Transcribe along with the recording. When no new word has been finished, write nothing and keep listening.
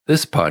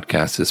This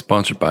podcast is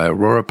sponsored by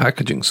Aurora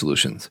Packaging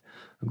Solutions,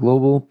 a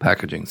global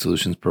packaging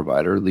solutions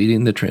provider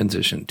leading the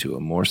transition to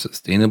a more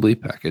sustainably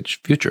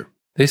packaged future.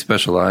 They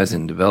specialize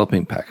in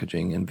developing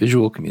packaging and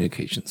visual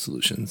communication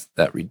solutions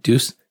that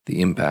reduce the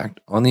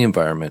impact on the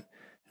environment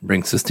and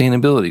bring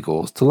sustainability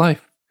goals to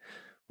life.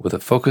 With a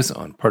focus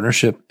on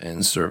partnership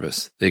and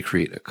service, they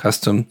create a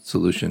custom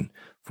solution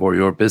for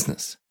your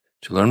business.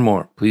 To learn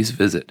more, please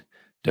visit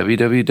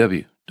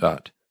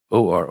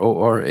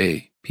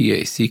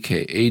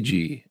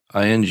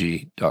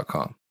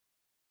www.ororapackaging.com.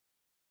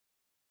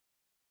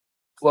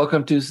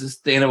 Welcome to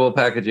Sustainable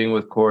Packaging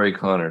with Corey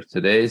Connors.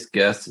 Today's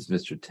guest is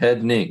Mr.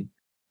 Ted Ning,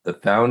 the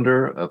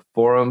founder of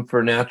Forum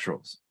for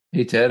Naturals.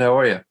 Hey, Ted, how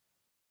are you?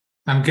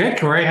 I'm good,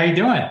 Corey. How you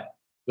doing?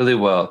 Really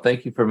well.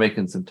 Thank you for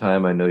making some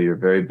time. I know you're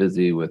very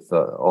busy with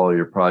all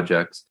your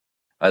projects.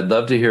 I'd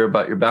love to hear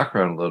about your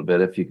background a little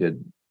bit, if you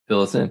could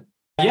fill us in.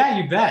 Yeah,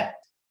 you bet.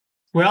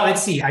 Well,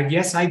 let's see. I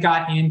guess I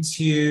got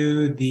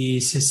into the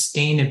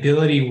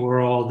sustainability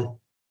world.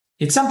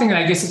 It's something that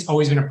I guess it's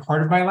always been a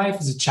part of my life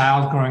as a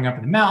child growing up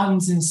in the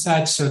mountains and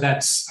such. So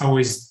that's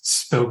always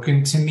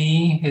spoken to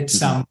me at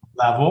some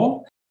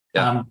level.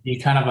 Yeah. Be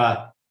kind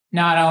of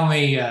not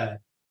only a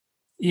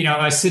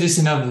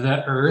citizen of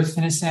the earth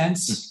in a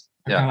sense,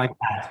 kind of like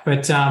that.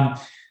 But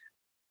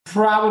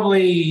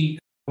probably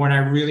when I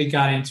really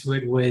got into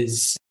it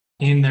was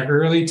in the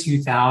early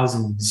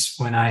 2000s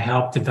when I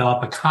helped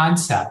develop a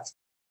concept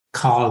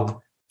called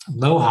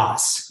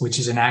LOHAS, which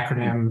is an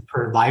acronym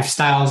for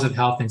Lifestyles of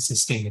Health and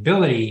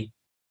Sustainability.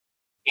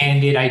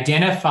 And it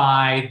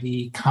identified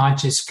the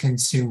conscious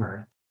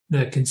consumer,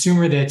 the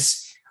consumer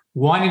that's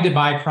wanting to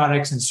buy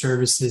products and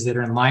services that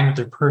are in line with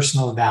their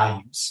personal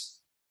values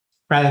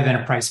rather than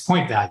a price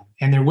point value.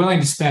 And they're willing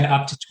to spend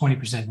up to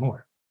 20%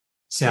 more.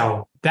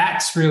 So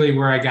that's really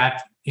where I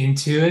got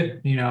into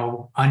it,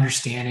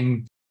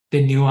 understanding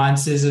the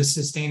nuances of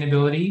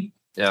sustainability.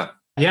 Yeah.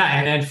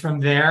 And then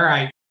from there,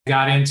 I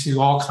got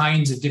into all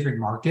kinds of different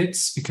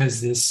markets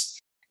because this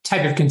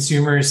type of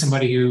consumer is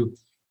somebody who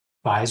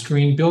buys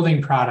green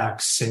building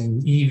products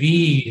and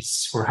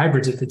EVs or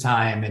hybrids at the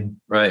time and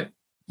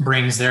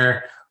brings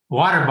their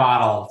water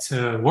bottle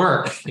to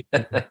work,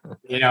 and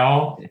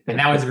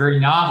that was very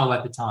novel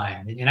at the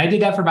time. And I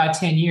did that for about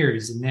 10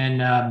 years and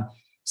then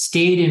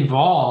stayed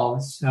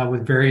involved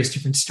with various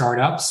different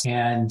startups.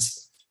 And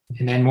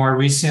then more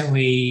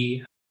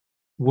recently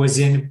was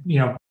in,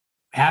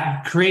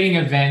 creating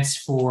events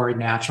for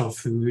natural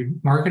food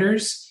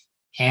marketers.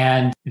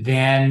 And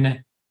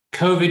then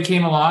COVID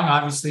came along.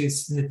 Obviously,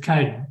 it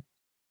kind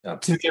of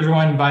took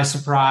everyone by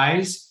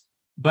surprise.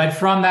 But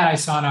from that, I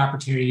saw an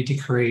opportunity to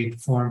create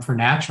Forum for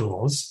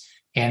Naturals.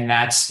 And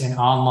that's an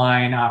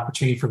online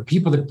opportunity for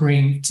people to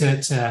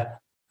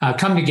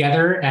come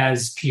together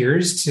as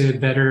peers to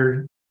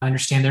better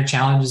understand their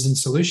challenges and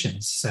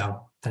solutions.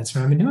 So that's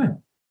what I've been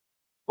doing.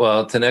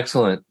 Well, it's an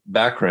excellent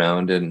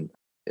background, and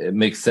it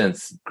makes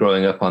sense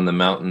growing up on the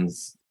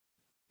mountains,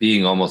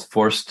 being almost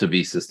forced to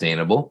be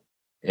sustainable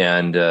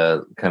and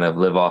kind of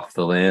live off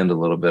the land a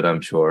little bit,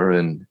 I'm sure,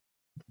 and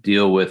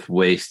deal with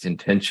waste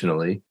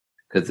intentionally,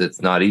 because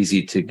it's not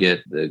easy to get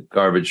the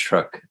garbage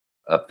truck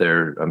up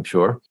there, I'm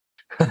sure.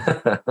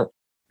 That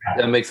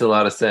makes a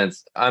lot of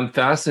sense. I'm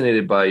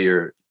fascinated by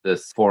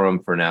this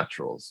Forum for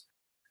Naturals.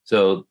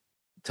 So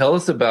tell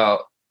us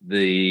about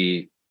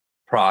the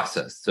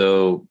process.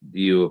 So do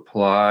you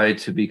apply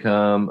to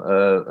become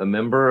a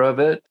member of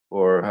it,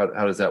 or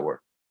how does that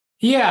work?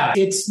 Yeah,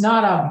 it's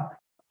not an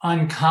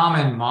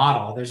uncommon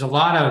model. There's a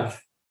lot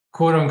of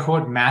quote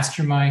unquote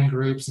mastermind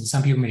groups, and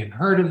some people may have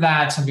heard of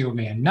that. Some people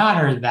may have not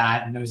heard of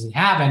that. And those that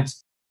haven't,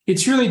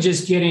 it's really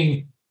just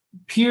getting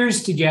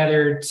peers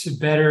together to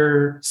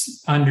better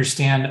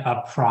understand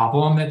a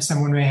problem that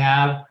someone may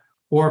have,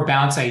 or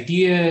bounce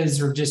ideas,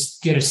 or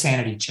just get a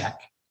sanity check.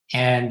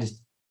 And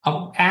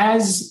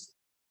as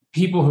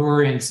people who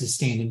are in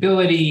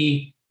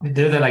sustainability,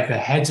 they're like the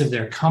heads of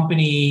their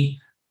company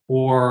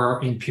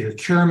or in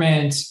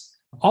procurement,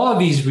 all of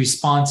these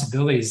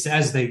responsibilities,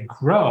 as they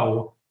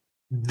grow,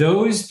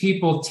 those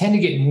people tend to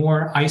get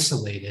more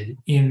isolated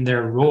in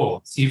their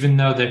roles, even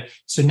though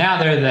so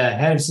now they're the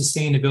head of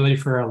sustainability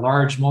for a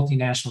large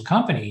multinational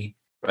company.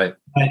 Right.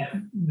 But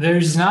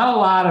there's not a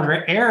lot of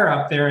air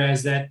up there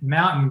as that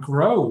mountain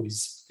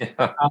grows.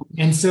 Yeah.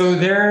 And so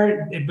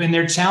they're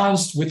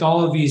challenged with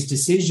all of these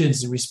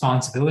decisions and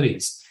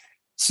responsibilities.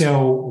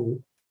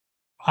 So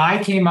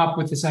I came up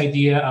with this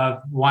idea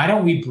of why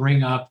don't we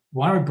bring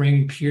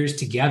peers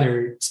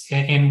together?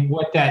 And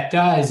what that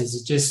does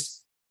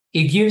is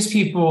it gives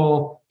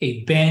people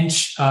a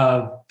bench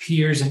of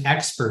peers and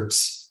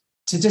experts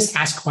to just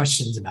ask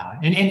questions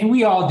about. And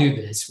we all do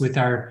this with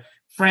our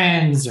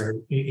friends or,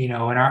 and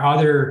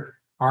our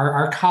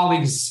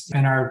colleagues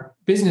and our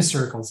business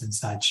circles and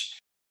such.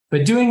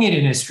 But doing it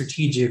in a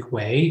strategic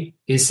way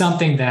is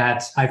something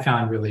that I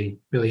found really,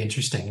 really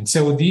interesting. And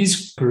so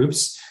these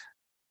groups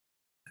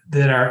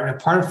that are a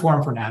part of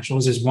Forum for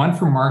Naturals, there's one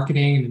for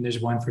marketing and then there's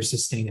one for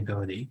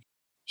sustainability.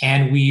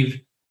 And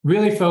we've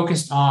really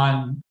focused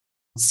on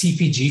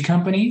CPG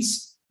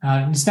companies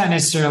It's not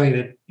necessarily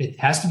that it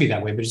has to be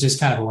that way, but it's just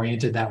kind of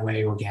oriented that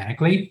way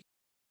organically.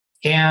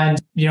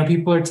 And,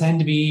 people tend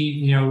to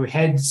be,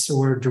 heads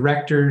or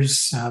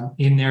directors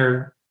in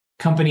their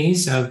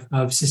companies of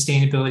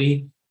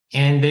sustainability,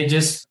 and they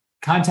just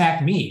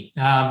contact me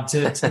to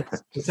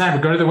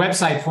go to the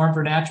website,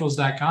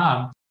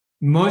 formfornaturals.com.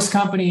 Most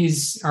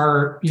companies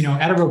are,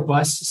 at a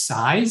robust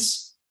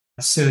size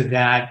so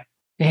that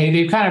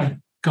they've kind of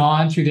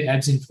gone through the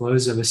ebbs and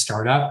flows of a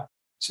startup.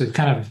 So it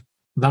kind of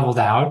leveled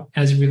out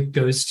as it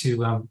goes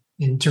to,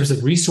 in terms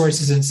of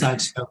resources and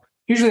such. So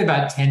usually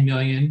about 10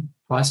 million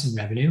plus in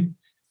revenue.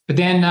 But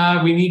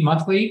then we meet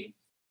monthly,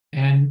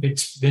 and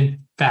it's been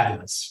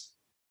fabulous.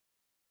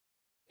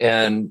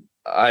 And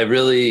I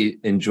really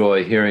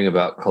enjoy hearing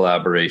about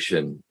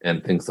collaboration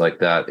and things like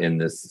that in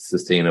this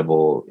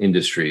sustainable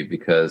industry,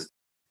 because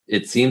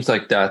it seems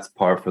like that's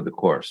par for the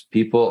course.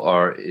 People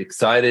are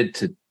excited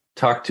to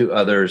talk to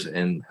others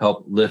and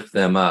help lift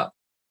them up.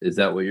 Is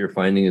that what you're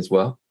finding as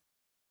well?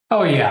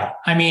 Oh, yeah.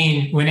 I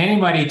mean, when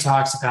anybody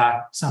talks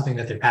about something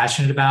that they're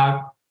passionate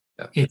about,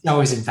 it's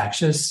always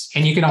infectious.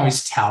 And you can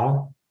always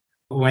tell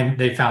when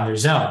they found their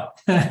zone.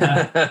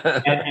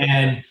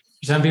 and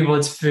for some people,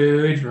 it's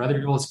food. For other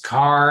people, it's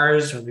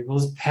cars. For other people,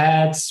 it's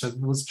pets. For other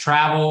people, it's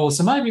travel.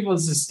 Some other people,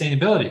 it's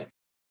sustainability.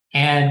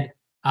 And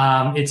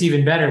it's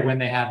even better when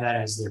they have that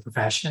as their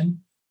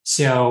profession.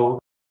 So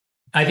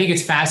I think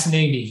it's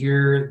fascinating to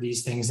hear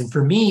these things. And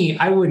for me,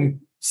 I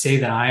wouldn't say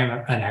that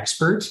I'm an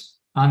expert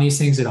on these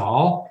things at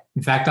all.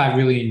 In fact, I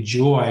really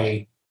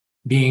enjoy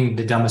being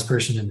the dumbest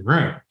person in the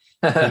room.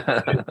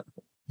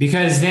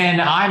 Because then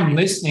I'm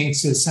listening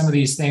to some of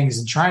these things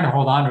and trying to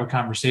hold on to a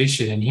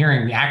conversation and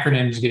hearing the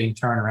acronyms getting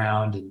thrown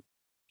around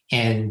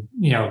and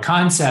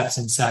concepts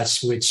and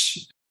such,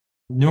 which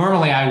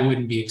normally I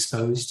wouldn't be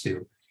exposed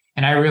to.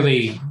 And I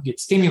really get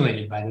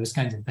stimulated by those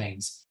kinds of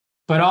things.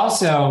 But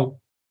also,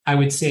 I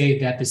would say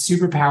that the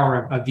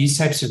superpower of these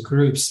types of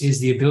groups is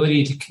the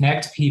ability to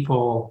connect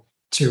people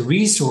to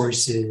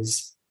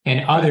resources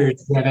and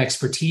others who have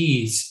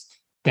expertise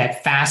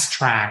that fast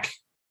track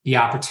the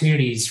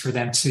opportunities for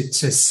them to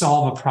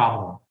solve a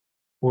problem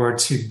or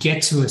to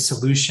get to a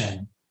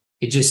solution.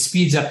 It just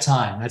speeds up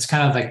time. That's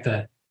kind of like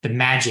the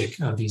magic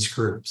of these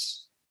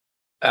groups.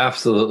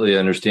 Absolutely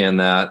understand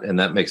that. And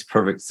that makes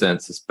perfect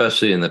sense,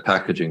 especially in the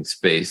packaging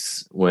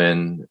space.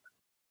 When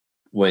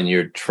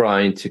you're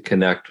trying to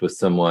connect with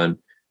someone,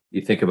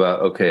 you think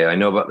about, okay, I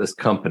know about this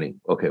company.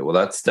 Okay, well,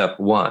 that's step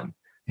one.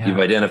 Yeah. You've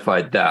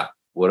identified that.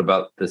 What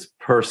about this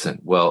person?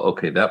 Well,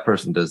 okay, that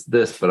person does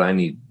this, but I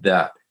need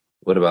that.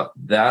 What about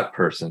that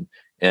person?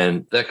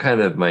 And that kind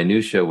of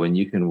minutia, when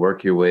you can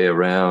work your way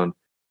around,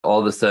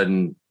 all of a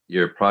sudden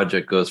your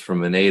project goes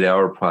from an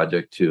 8-hour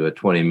project to a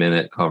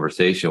 20-minute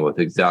conversation with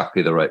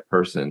exactly the right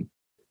person.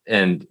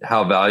 And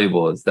how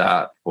valuable is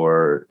that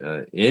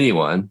for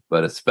anyone,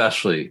 but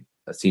especially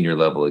a senior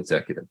level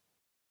executive?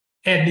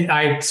 And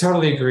I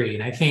totally agree.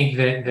 And I think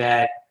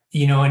that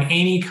in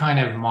any kind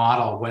of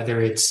model,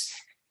 whether it's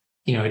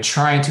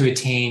trying to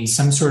attain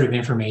some sort of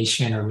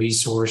information or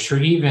resource, or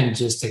even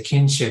just a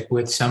kinship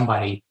with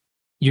somebody,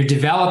 you're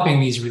developing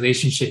these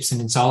relationships,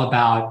 and it's all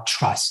about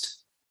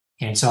trust.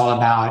 And it's all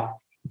about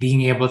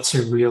being able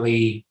to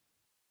really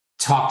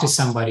talk to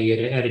somebody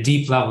at a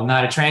deep level,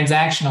 not a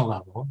transactional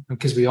level,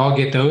 because we all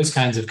get those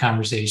kinds of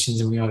conversations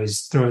and we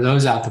always throw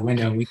those out the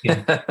window. And we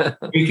can,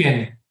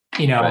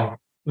 right.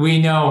 We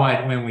know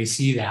when we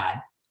see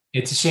that.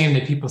 It's a shame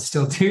that people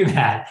still do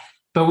that.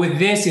 But with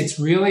this, it's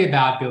really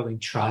about building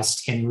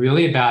trust and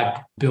really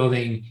about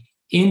building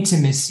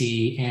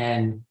intimacy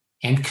and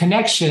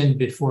connection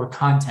before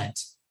content.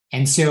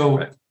 And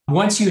so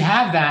once you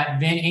have that,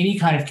 then any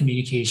kind of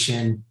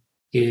communication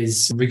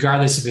is,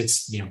 regardless if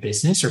it's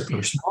business or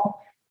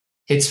personal,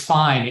 it's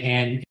fine.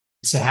 And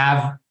to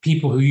have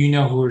people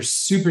who are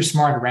super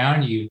smart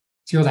around you,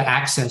 to be able to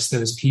access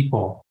those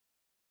people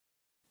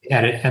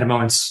at a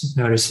moment's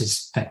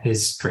notice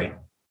is great.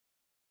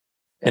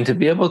 And to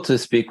be able to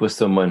speak with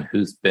someone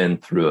who's been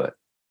through it,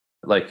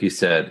 like you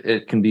said,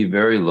 it can be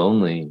very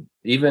lonely.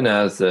 Even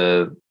as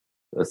a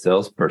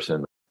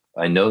salesperson,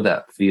 I know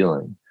that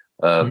feeling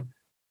of,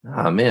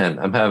 oh man,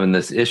 I'm having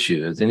this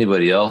issue. Has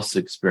anybody else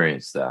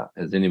experienced that?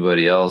 Has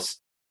anybody else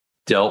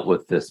dealt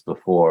with this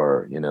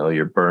before?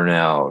 Your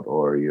burnout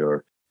or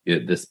your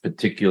this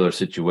particular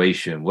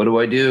situation. What do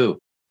I do?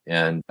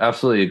 And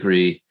absolutely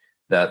agree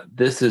that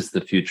this is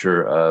the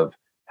future of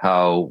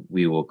how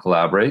we will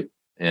collaborate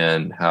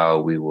and how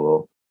we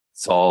will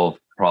solve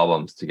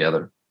problems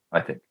together,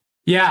 I think.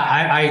 Yeah,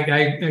 I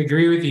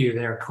agree with you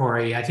there,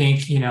 Corey. I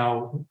think,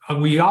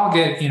 we all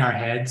get in our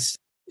heads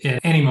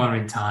at any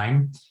moment in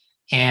time,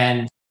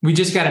 and we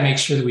just got to make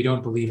sure that we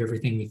don't believe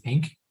everything we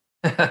think.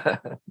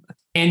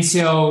 And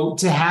so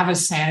to have a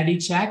sanity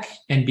check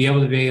and be able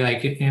to be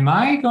like, am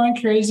I going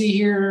crazy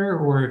here,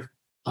 or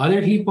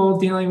other people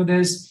dealing with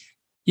this?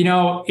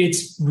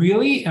 It's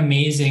really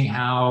amazing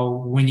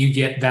how when you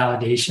get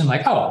validation,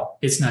 like, oh,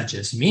 it's not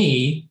just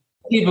me,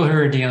 people who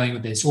are dealing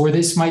with this, or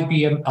this might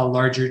be a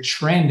larger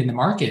trend in the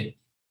market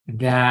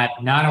that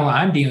not only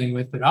I'm dealing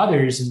with, but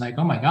others, and like,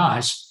 oh my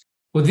gosh,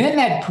 Well, then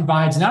that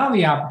provides not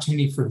only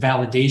opportunity for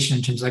validation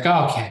in terms of like,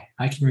 oh, okay,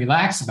 I can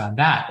relax about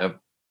that. Yep.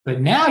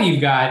 But now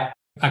you've got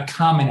a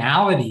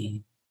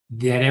commonality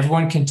that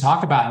everyone can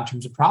talk about in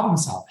terms of problem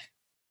solving.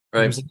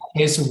 Right. Like,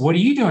 okay, so what are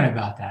you doing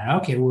about that?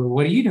 Okay, well,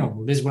 what are you doing?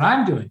 Well, this is what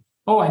I'm doing.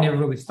 Oh, I never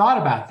really thought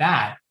about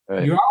that.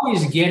 Right. You're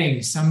always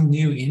getting some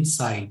new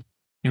insight,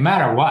 no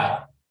matter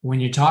what, when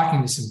you're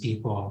talking to some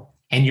people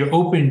and you're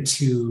open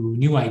to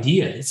new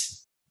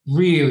ideas.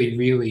 Really,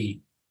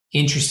 really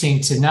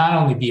interesting to not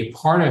only be a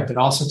part of, but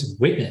also to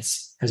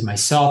witness as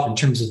myself in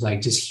terms of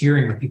like just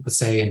hearing what people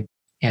say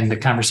and the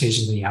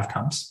conversations and the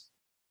outcomes.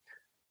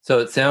 So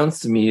it sounds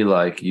to me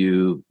like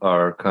you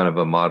are kind of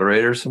a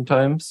moderator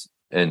sometimes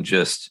and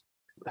just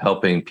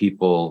helping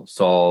people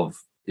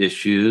solve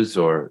issues,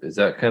 or is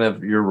that kind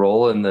of your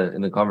role in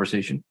the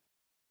conversation?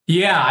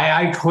 Yeah,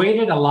 I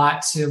equate it a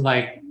lot to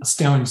like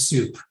stone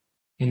soup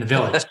in the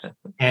village.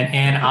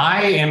 And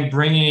I am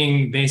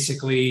bringing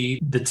basically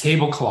the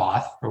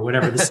tablecloth or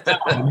whatever, the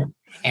stone,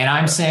 and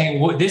I'm saying,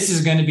 well, this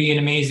is going to be an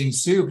amazing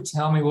soup.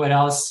 Tell me what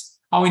else.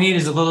 All we need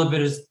is a little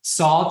bit of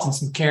salt and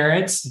some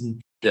carrots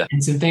and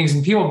some things.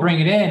 And people bring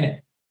it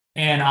in.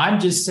 And I'm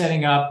just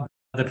setting up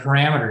the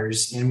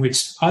parameters in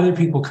which other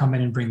people come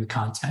in and bring the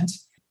content.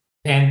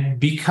 And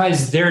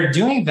because they're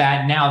doing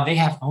that, now they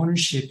have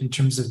ownership in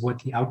terms of what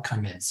the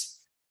outcome is.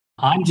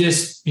 I'm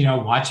just,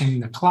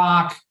 watching the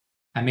clock.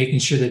 I'm making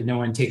sure that no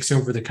one takes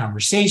over the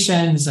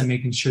conversations. I'm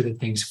making sure that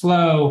things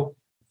flow,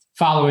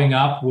 following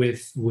up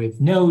with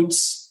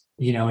notes,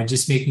 and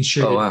just making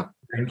sure that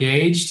they're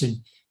engaged,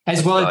 and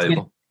as well as,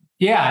 and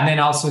then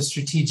also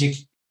strategic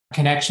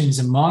connections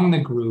among the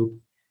group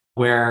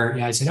where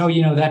I said,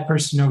 that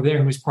person over there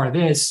who was part of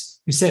this,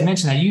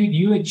 mentioned that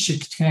you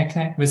should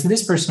connect with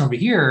this person over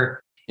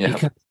here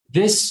because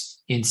this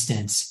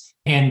instance,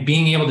 and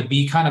being able to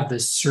be kind of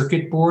the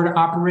circuit board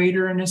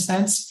operator in a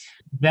sense.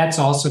 That's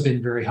also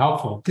been very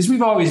helpful because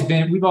we've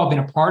all been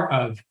a part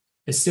of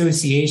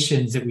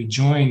associations that we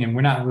join and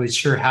we're not really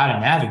sure how to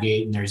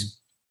navigate. And there's,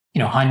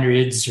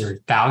 hundreds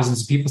or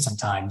thousands of people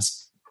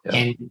sometimes. Yeah.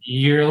 And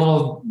you're a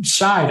little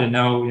shy to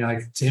know,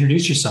 to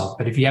introduce yourself.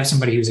 But if you have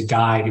somebody who's a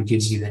guide who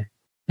gives you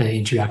the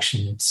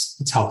introduction,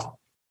 it's helpful.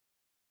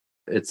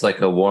 It's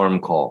like a warm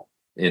call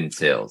in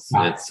sales.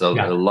 It's a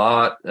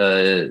lot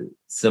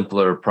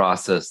simpler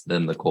process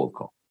than the cold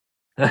call.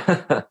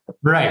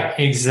 Right.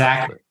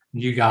 Exactly.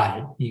 You got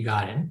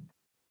it.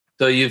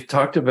 So you've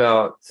talked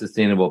about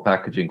sustainable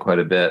packaging quite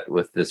a bit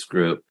with this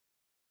group.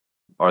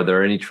 Are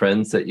there any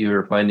trends that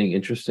you're finding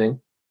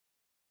interesting?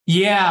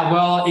 Yeah,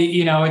 well,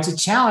 it's a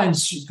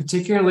challenge,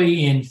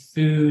 particularly in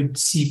food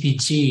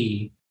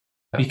CPG,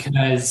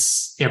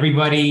 because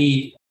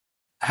everybody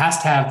has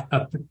to have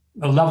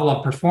a level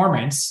of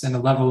performance and a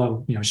level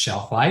of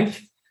shelf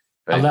life,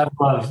 a level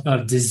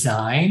of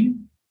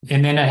design.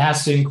 And then it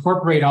has to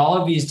incorporate all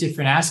of these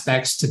different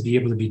aspects to be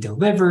able to be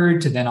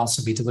delivered, to then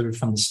also be delivered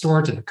from the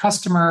store to the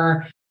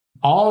customer,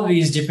 all of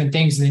these different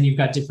things. And then you've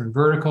got different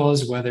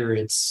verticals, whether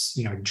it's,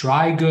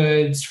 dry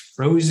goods,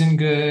 frozen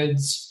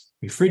goods,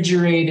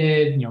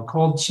 refrigerated,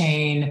 cold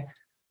chain,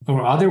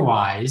 or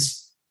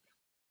otherwise.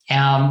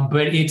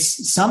 But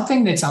it's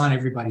something that's on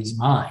everybody's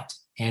mind.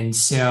 And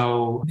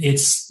so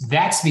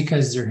that's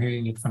because they're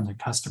hearing it from their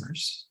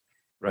customers.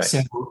 Right.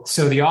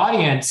 So the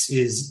audience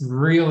is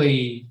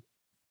really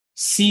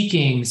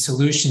seeking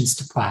solutions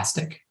to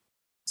plastic,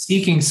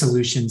 seeking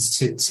solutions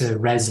to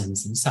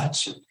resins and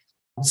such.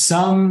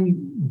 Some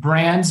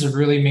brands have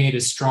really made a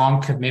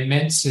strong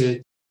commitment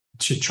to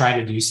try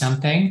to do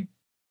something.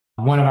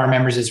 One of our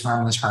members is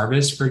Harmless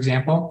Harvest, for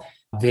example.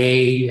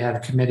 They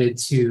have committed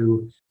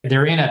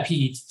they're in a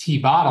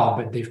PET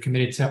bottle, but they've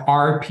committed to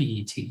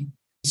rPET.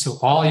 So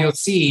all you'll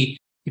see,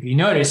 if you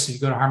notice, if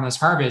you go to Harmless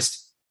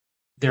Harvest,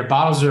 their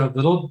bottles are a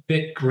little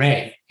bit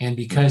gray. And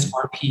because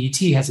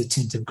rPET has a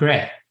tint of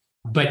gray,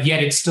 but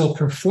yet it still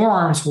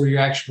performs where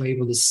you're actually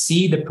able to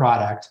see the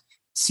product,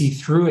 see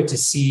through it to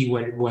see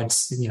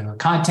what's the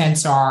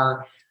contents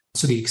are.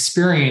 So the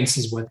experience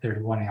is what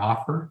they're wanting to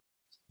offer.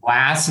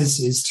 Glass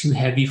is too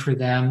heavy for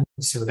them.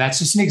 So that's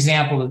just an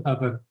example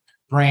of a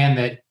brand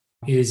that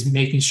is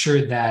making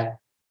sure that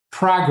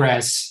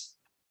progress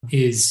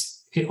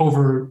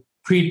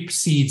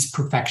precedes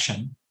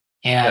perfection.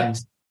 And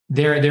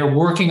they're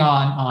working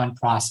on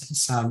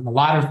process. A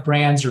lot of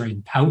brands are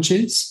in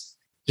pouches,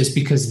 just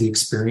because of the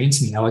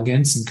experience and the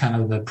elegance and kind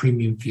of the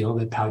premium feel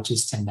that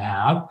pouches tend to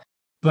have.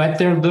 But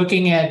they're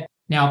looking at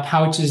now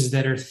pouches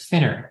that are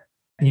thinner.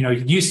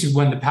 Used to,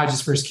 when the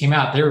pouches first came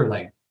out, they were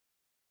like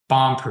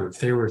bomb-proof.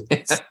 They were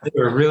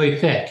really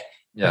thick.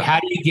 Yeah. But how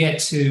do you get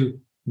to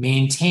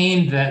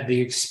maintain the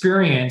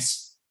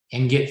experience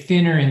and get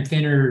thinner and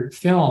thinner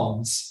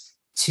films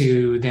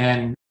to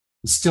then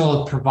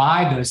still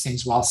provide those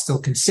things while still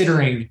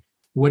considering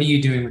what are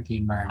you doing with the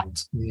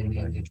environment and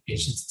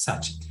education and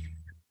such?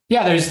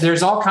 Yeah,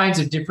 there's all kinds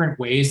of different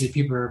ways that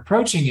people are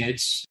approaching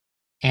it.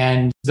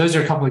 And those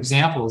are a couple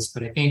examples.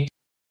 But I think,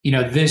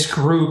 this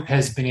group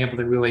has been able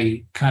to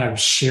really kind of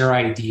share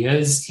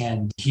ideas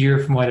and hear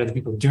from what other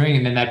people are doing.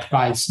 And then that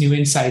provides new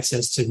insights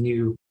as to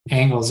new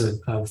angles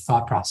of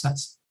thought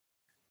process.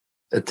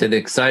 It's an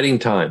exciting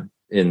time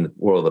in the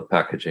world of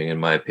packaging, in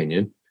my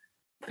opinion.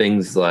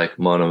 Things like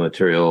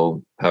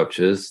monomaterial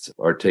pouches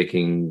are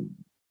taking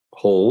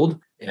hold,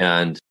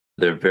 and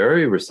they're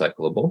very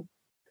recyclable,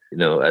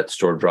 at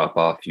store drop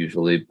off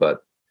usually. But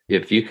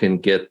if you can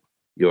get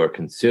your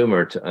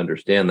consumer to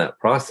understand that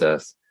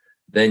process,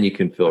 then you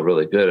can feel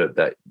really good at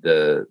that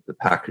the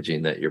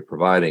packaging that you're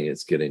providing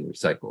is getting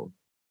recycled.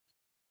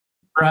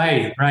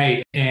 Right,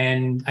 right.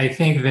 And I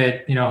think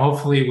that,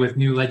 hopefully with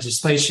new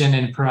legislation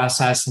and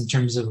process in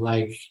terms of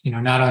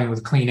not only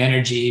with clean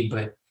energy,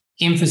 but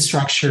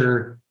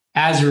infrastructure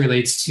as it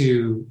relates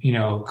to,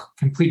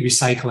 complete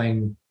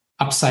recycling,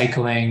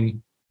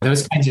 upcycling,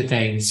 those kinds of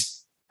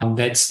things,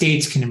 that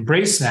states can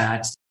embrace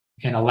that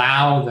and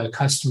allow the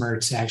customer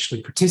to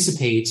actually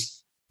participate,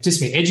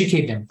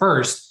 educate them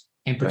first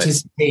and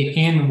participate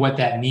in what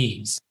that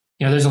means.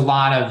 There's a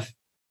lot of,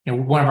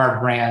 one of our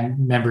brand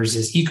members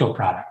is Eco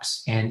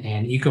Products,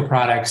 and Eco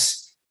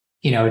Products,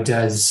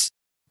 does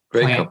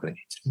great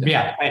company.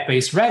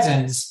 Plant-based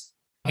resins,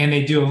 and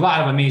they do a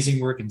lot of amazing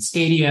work in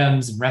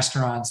stadiums and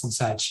restaurants and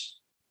such.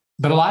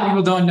 But a lot of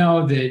people don't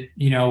know that,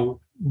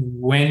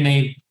 when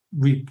they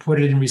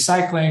put it in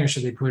recycling, or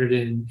should they put it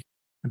in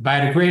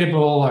biodegradable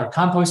or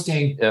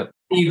composting,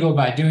 you go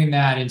by doing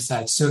that and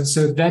such. So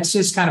that's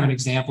just kind of an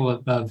example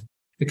of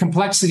the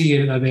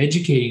complexity of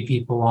educating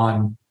people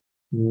on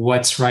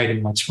what's right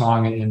and what's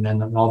wrong, and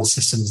then all the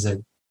systems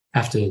that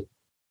have to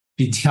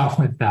be dealt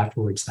with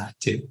afterwards that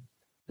too.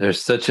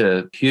 There's such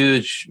a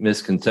huge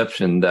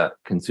misconception that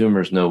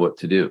consumers know what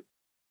to do,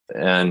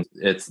 and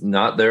it's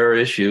not their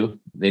issue.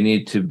 They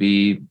need to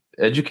be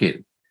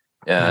educated,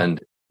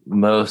 and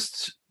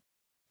most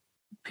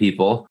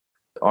people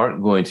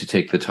aren't going to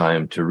take the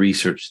time to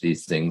research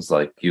these things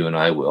like you and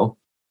I will,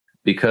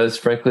 because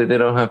frankly, they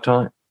don't have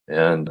time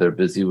and they're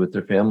busy with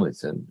their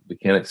families, and we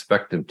can't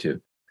expect them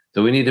to.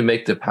 So we need to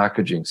make the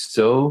packaging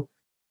so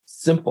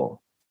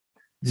simple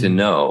to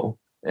know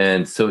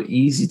and so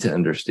easy to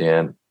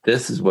understand.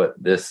 This is what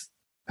this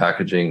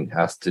packaging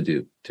has to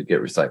do to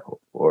get recycled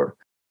or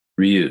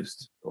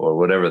reused or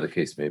whatever the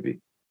case may be.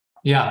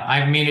 Yeah,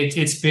 I mean,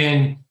 it's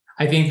been,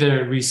 I think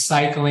the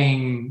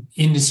recycling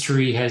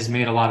industry has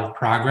made a lot of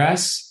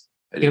progress.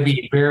 It'll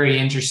be very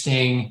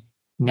interesting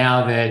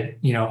now that,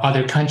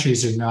 other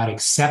countries are not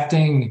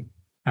accepting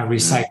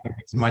recycling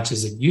as much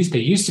as they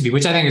used to be,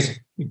 which I think is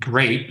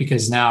great,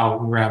 because now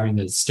we're having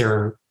to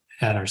stare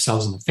at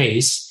ourselves in the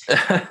face,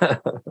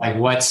 like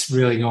what's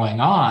really going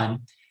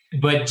on.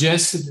 But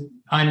just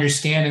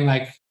understanding,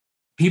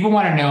 people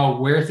want to know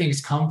where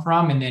things come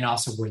from and then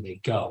also where they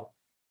go.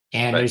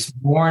 And there's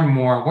more and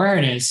more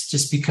awareness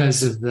just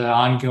because of the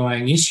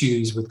ongoing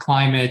issues with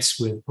climates,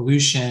 with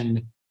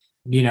pollution,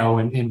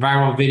 and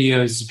viral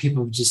videos,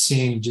 people just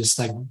seeing just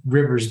like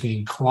rivers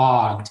being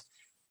clogged.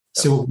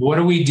 So what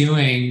are we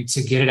doing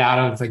to get it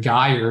out of the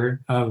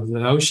gyre of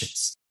the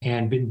oceans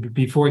and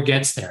before it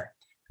gets there,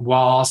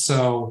 while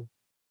also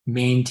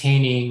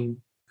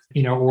maintaining,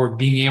 or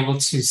being able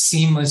to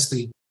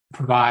seamlessly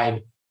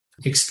provide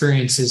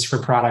experiences for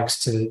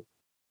products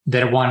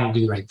that want to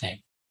do the right thing.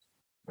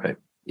 Right.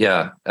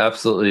 Yeah,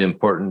 absolutely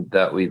important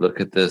that we look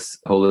at this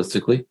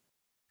holistically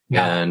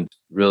and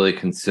really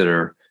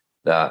consider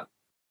that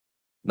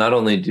not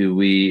only do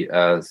we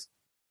as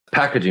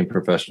packaging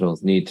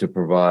professionals need to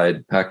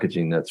provide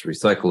packaging that's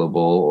recyclable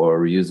or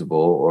reusable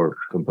or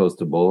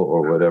compostable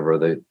or whatever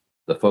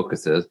the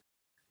focus is,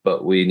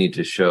 but we need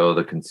to show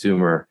the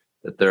consumer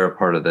that they're a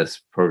part of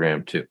this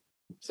program too.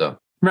 So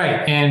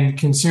right. And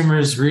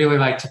consumers really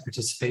like to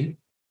participate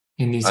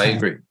in these. I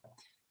agree.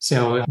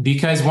 So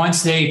because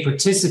once they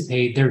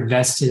participate, they're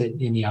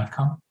vested in the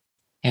outcome.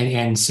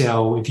 And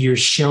so if you're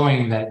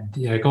showing that,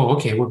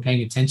 okay, we're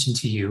paying attention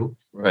to you.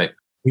 Right.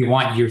 We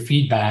want your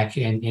feedback,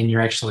 and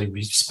you're actually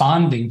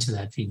responding to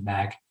that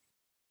feedback.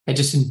 It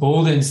just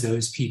emboldens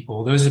those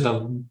people. Those are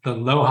the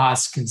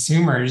LOHAS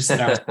consumers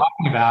that I was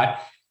talking about,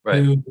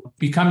 who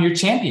become your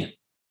champion.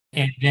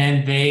 And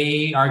then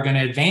they are going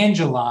to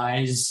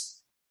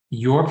evangelize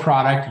your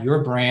product,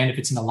 your brand, if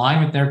it's in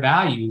alignment with their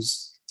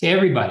values, to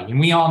everybody. And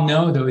we all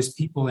know those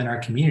people in our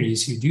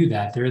communities who do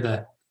that. They're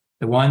the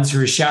ones who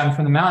are shouting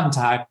from the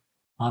mountaintop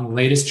on the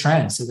latest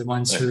trends. They're the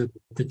ones who are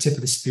the tip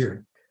of the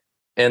spear.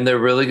 And they're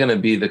really going to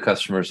be the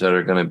customers that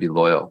are going to be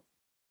loyal.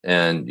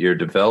 And you're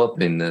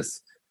developing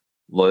this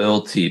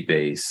loyalty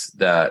base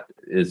that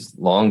is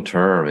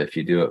long-term if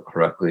you do it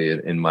correctly,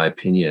 in my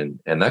opinion.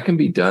 And that can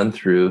be done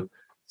through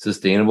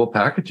sustainable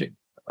packaging.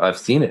 I've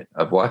seen it.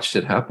 I've watched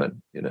it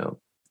happen.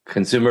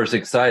 Consumers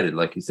excited,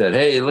 like you said,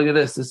 hey, look at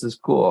this. This is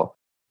cool.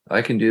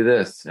 I can do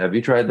this. Have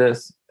you tried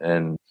this?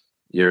 And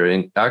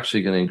you're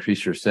actually going to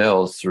increase your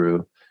sales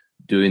through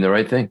doing the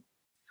right thing.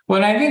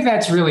 Well, I think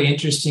that's really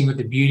interesting with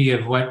the beauty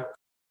of what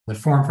the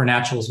Forum for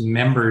Naturals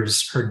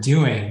members are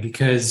doing,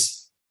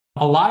 because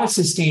a lot of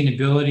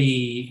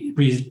sustainability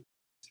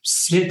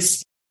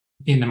sits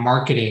in the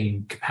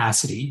marketing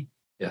capacity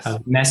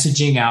of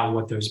messaging out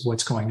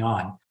what's going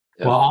on,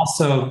 while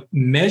also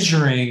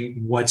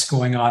measuring what's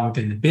going on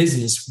within the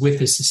business with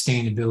the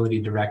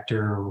sustainability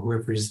director or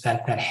whoever is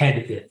that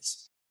head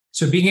is.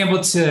 So being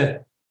able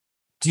to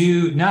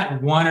do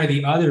not one or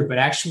the other, but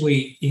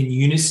actually in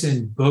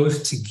unison,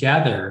 both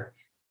together,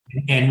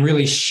 and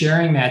really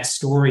sharing that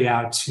story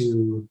out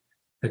to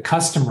the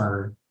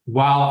customer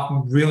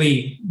while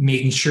really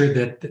making sure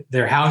that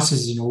their house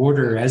is in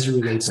order as it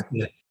relates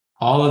to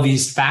all of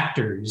these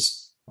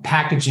factors.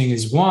 Packaging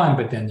is one,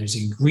 but then there's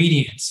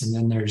ingredients, and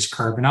then there's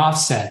carbon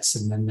offsets,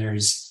 and then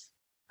there's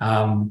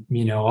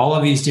all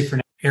of these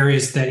different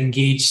areas that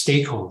engage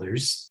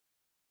stakeholders.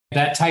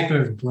 That type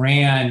of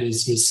brand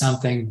is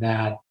something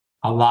that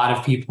a lot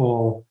of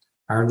people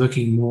are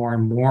looking more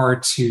and more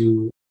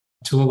to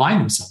align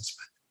themselves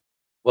with.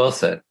 Well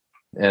said,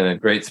 and a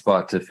great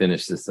spot to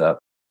finish this up.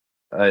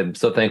 I'm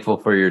so thankful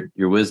for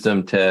your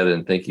wisdom, Ted,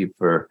 and thank you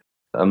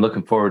I'm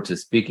looking forward to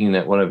speaking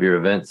at one of your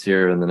events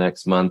here in the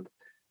next month.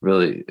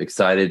 Really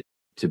excited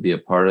to be a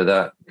part of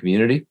that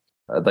community.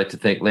 I'd like to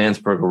thank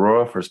Landsberg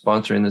Aurora for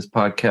sponsoring this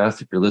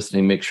podcast. If you're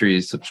listening, make sure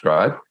you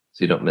subscribe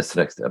so you don't miss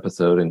the next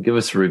episode, and give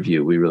us a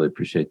review. We really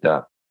appreciate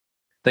that.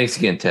 Thanks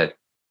again, Ted.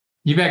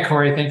 You bet,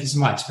 Corey. Thank you so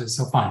much. It was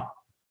so fun.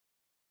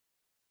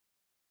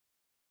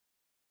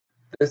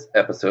 This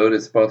episode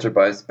is sponsored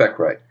by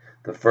SpecRite,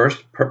 the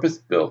first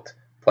purpose-built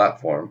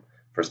platform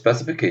for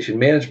specification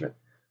management.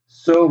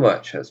 So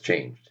much has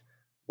changed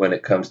when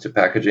it comes to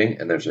packaging,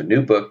 and there's a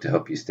new book to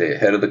help you stay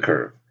ahead of the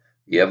curve,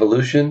 The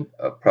Evolution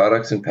of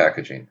Products and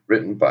Packaging,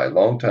 written by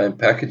longtime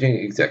packaging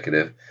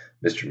executive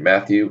Mr.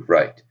 Matthew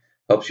Wright.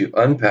 Helps you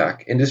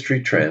unpack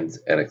industry trends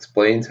and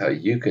explains how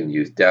you can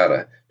use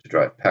data to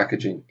drive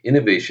packaging,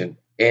 innovation,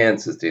 and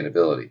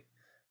sustainability.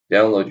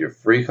 Download your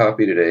free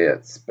copy today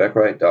at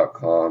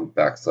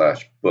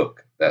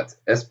specwrite.com/book. That's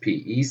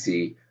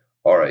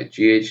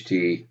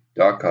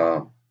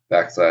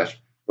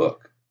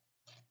SPECRIGHT.com/book.